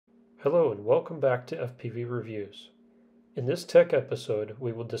Hello and welcome back to FPV Reviews. In this tech episode,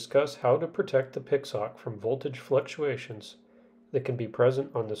 we will discuss how to protect the Pixhawk from voltage fluctuations that can be present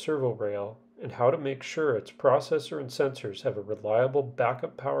on the servo rail and how to make sure its processor and sensors have a reliable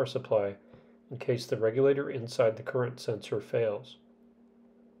backup power supply in case the regulator inside the current sensor fails.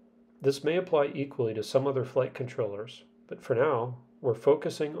 This may apply equally to some other flight controllers, but for now, we're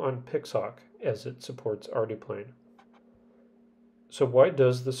focusing on Pixhawk as it supports Arduplane. So why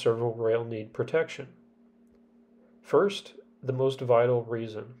does the servo rail need protection? First, the most vital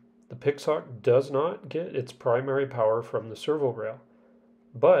reason. The Pixhawk does not get its primary power from the servo rail,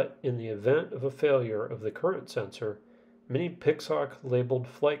 but in the event of a failure of the current sensor, many Pixhawk labeled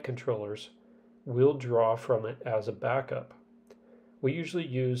flight controllers will draw from it as a backup. We usually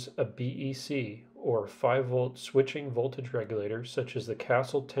use a BEC or 5-volt switching voltage regulator such as the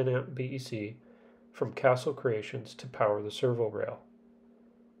Castle 10-amp BEC from Castle Creations to power the servo rail.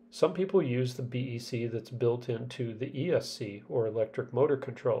 Some people use the BEC that's built into the ESC or electric motor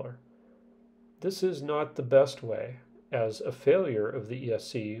controller. This is not the best way, as a failure of the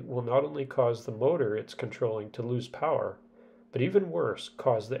ESC will not only cause the motor it's controlling to lose power, but even worse,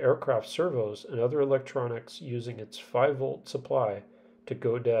 cause the aircraft servos and other electronics using its 5-volt supply to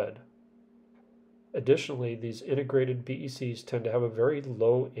go dead. Additionally, these integrated BECs tend to have a very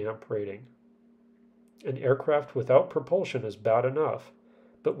low amp rating. An aircraft without propulsion is bad enough,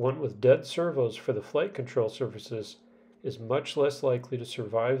 but one with dead servos for the flight control surfaces is much less likely to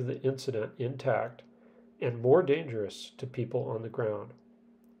survive the incident intact and more dangerous to people on the ground.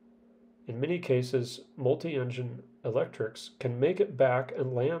 In many cases, multi-engine electrics can make it back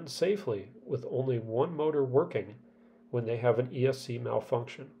and land safely with only one motor working when they have an ESC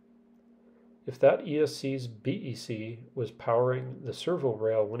malfunction. If that ESC's BEC was powering the servo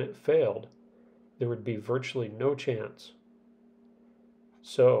rail when it failed, there would be virtually no chance.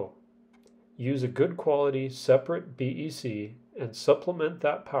 So, use a good quality separate BEC and supplement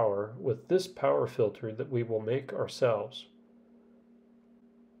that power with this power filter that we will make ourselves.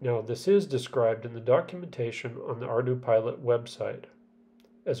 Now, this is described in the documentation on the ArduPilot website,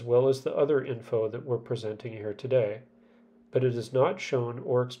 as well as the other info that we're presenting here today, but it is not shown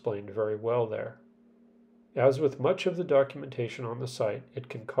or explained very well there. As with much of the documentation on the site, it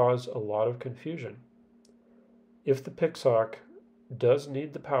can cause a lot of confusion. If the Pixhawk does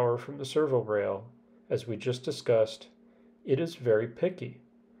need the power from the servo rail, as we just discussed, it is very picky.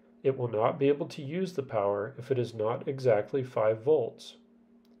 It will not be able to use the power if it is not exactly 5 volts.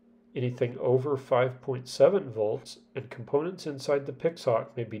 Anything over 5.7 volts and components inside the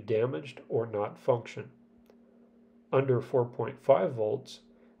Pixhawk may be damaged or not function. Under 4.5 volts,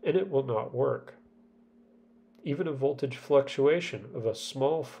 and it will not work. Even a voltage fluctuation of a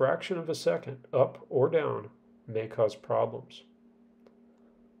small fraction of a second, up or down, may cause problems.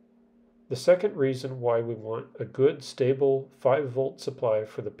 The second reason why we want a good, stable 5-volt supply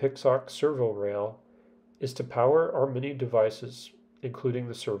for the Pixhawk servo rail is to power our many devices, including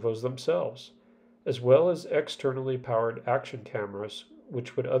the servos themselves, as well as externally powered action cameras,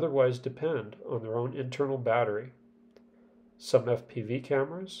 which would otherwise depend on their own internal battery. Some FPV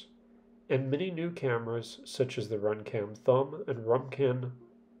cameras, and many new cameras such as the RunCam Thumb and RunCam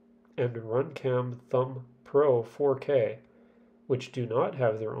Thumb Pro 4K, which do not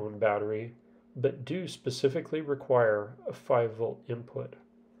have their own battery, but do specifically require a 5-volt input.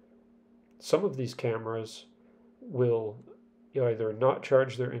 Some of these cameras will either not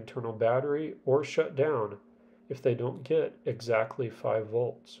charge their internal battery or shut down if they don't get exactly 5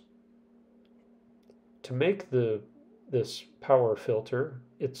 volts. To make this power filter,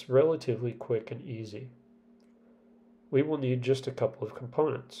 it's relatively quick and easy. We will need just a couple of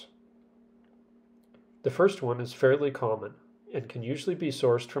components. The first one is fairly common and can usually be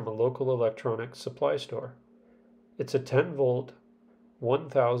sourced from a local electronics supply store. It's a 10-volt,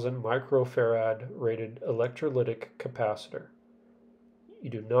 1000 microfarad rated electrolytic capacitor.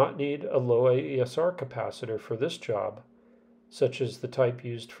 You do not need a low AESR capacitor for this job, such as the type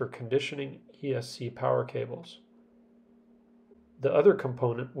used for conditioning ESC power cables. The other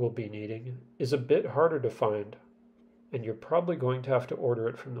component we'll be needing is a bit harder to find, and you're probably going to have to order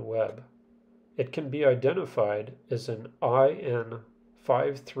it from the web. It can be identified as an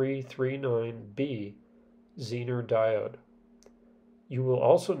IN5339B Zener diode. You will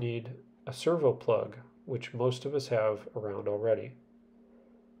also need a servo plug, which most of us have around already.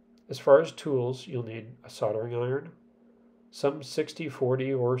 As far as tools, you'll need a soldering iron, some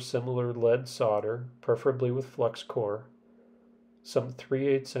 6040 or similar lead solder, preferably with flux core, some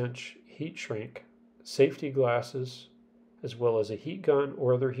 3/8" heat shrink, safety glasses, as well as a heat gun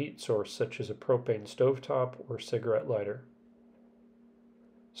or other heat source such as a propane stovetop or cigarette lighter.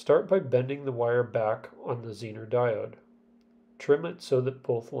 Start by bending the wire back on the Zener diode. Trim it so that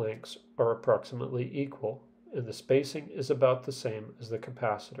both lengths are approximately equal and the spacing is about the same as the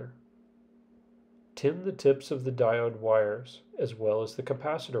capacitor. Tin the tips of the diode wires as well as the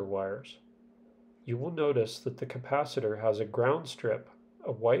capacitor wires. You will notice that the capacitor has a ground strip,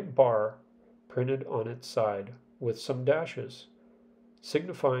 a white bar, printed on its side with some dashes,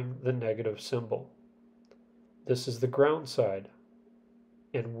 signifying the negative symbol. This is the ground side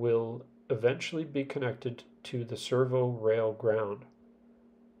and will eventually be connected to the servo rail ground.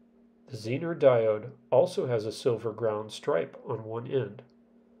 The Zener diode also has a silver ground stripe on one end,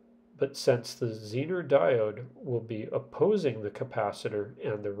 but since the Zener diode will be opposing the capacitor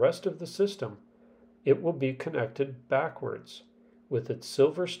and the rest of the system, it will be connected backwards, with its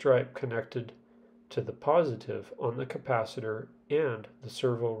silver stripe connected to the positive on the capacitor and the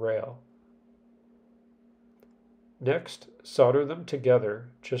servo rail. Next, solder them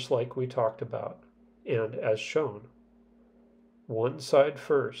together just like we talked about, and as shown. One side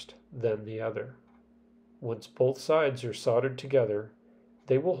first, then the other. Once both sides are soldered together,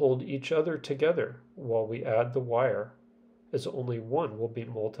 they will hold each other together while we add the wire, as only one will be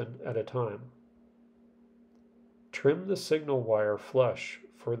molten at a time. Trim the signal wire flush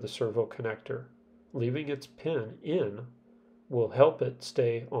for the servo connector. Leaving its pin in will help it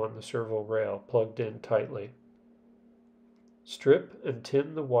stay on the servo rail plugged in tightly. Strip and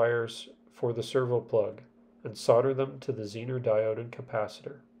tin the wires for the servo plug and solder them to the Zener diode and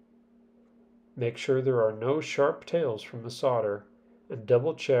capacitor. Make sure there are no sharp tails from the solder and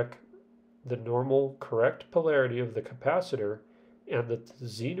double check the normal correct polarity of the capacitor and that the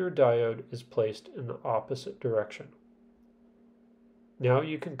Zener diode is placed in the opposite direction. Now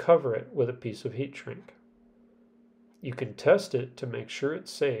you can cover it with a piece of heat shrink. You can test it to make sure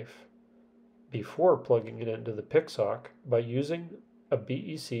it's safe before plugging it into the Pixhawk by using a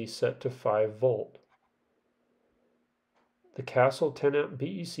BEC set to 5 volt. The Castle 10 amp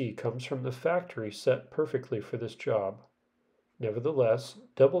BEC comes from the factory set perfectly for this job. Nevertheless,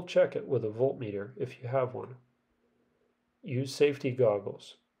 double check it with a voltmeter if you have one. Use safety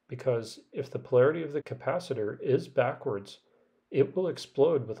goggles, because if the polarity of the capacitor is backwards, it will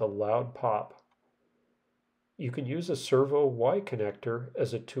explode with a loud pop. You can use a Servo Y connector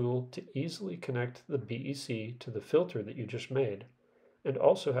as a tool to easily connect the BEC to the filter that you just made, and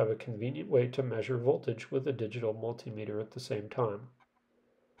also have a convenient way to measure voltage with a digital multimeter at the same time.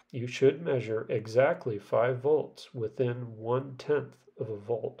 You should measure exactly 5 volts within 1/10 of a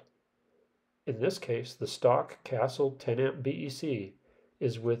volt. In this case, the stock Castle 10 amp BEC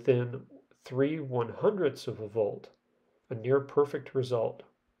is within 3/100ths of a volt, a near perfect result.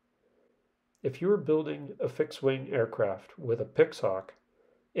 If you are building a fixed-wing aircraft with a Pixhawk,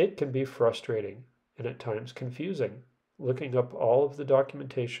 it can be frustrating and at times confusing, looking up all of the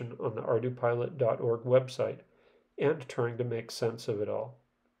documentation on the ardupilot.org website and trying to make sense of it all.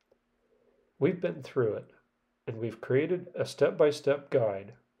 We've been through it, and we've created a step-by-step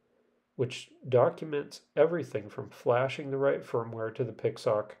guide which documents everything from flashing the right firmware to the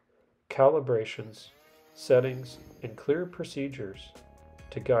Pixhawk, calibrations, settings, and clear procedures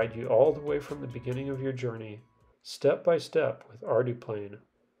to guide you all the way from the beginning of your journey, step by step with Arduplane,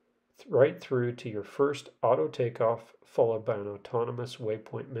 right through to your first auto takeoff followed by an autonomous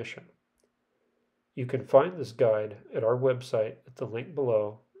waypoint mission. You can find this guide at our website at the link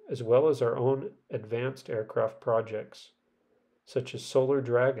below, as well as our own advanced aircraft projects, such as Solar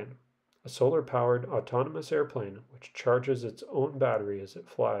Dragon, a solar-powered autonomous airplane which charges its own battery as it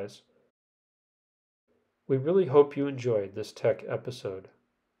flies. We really hope you enjoyed this tech episode.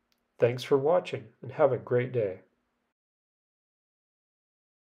 Thanks for watching and have a great day.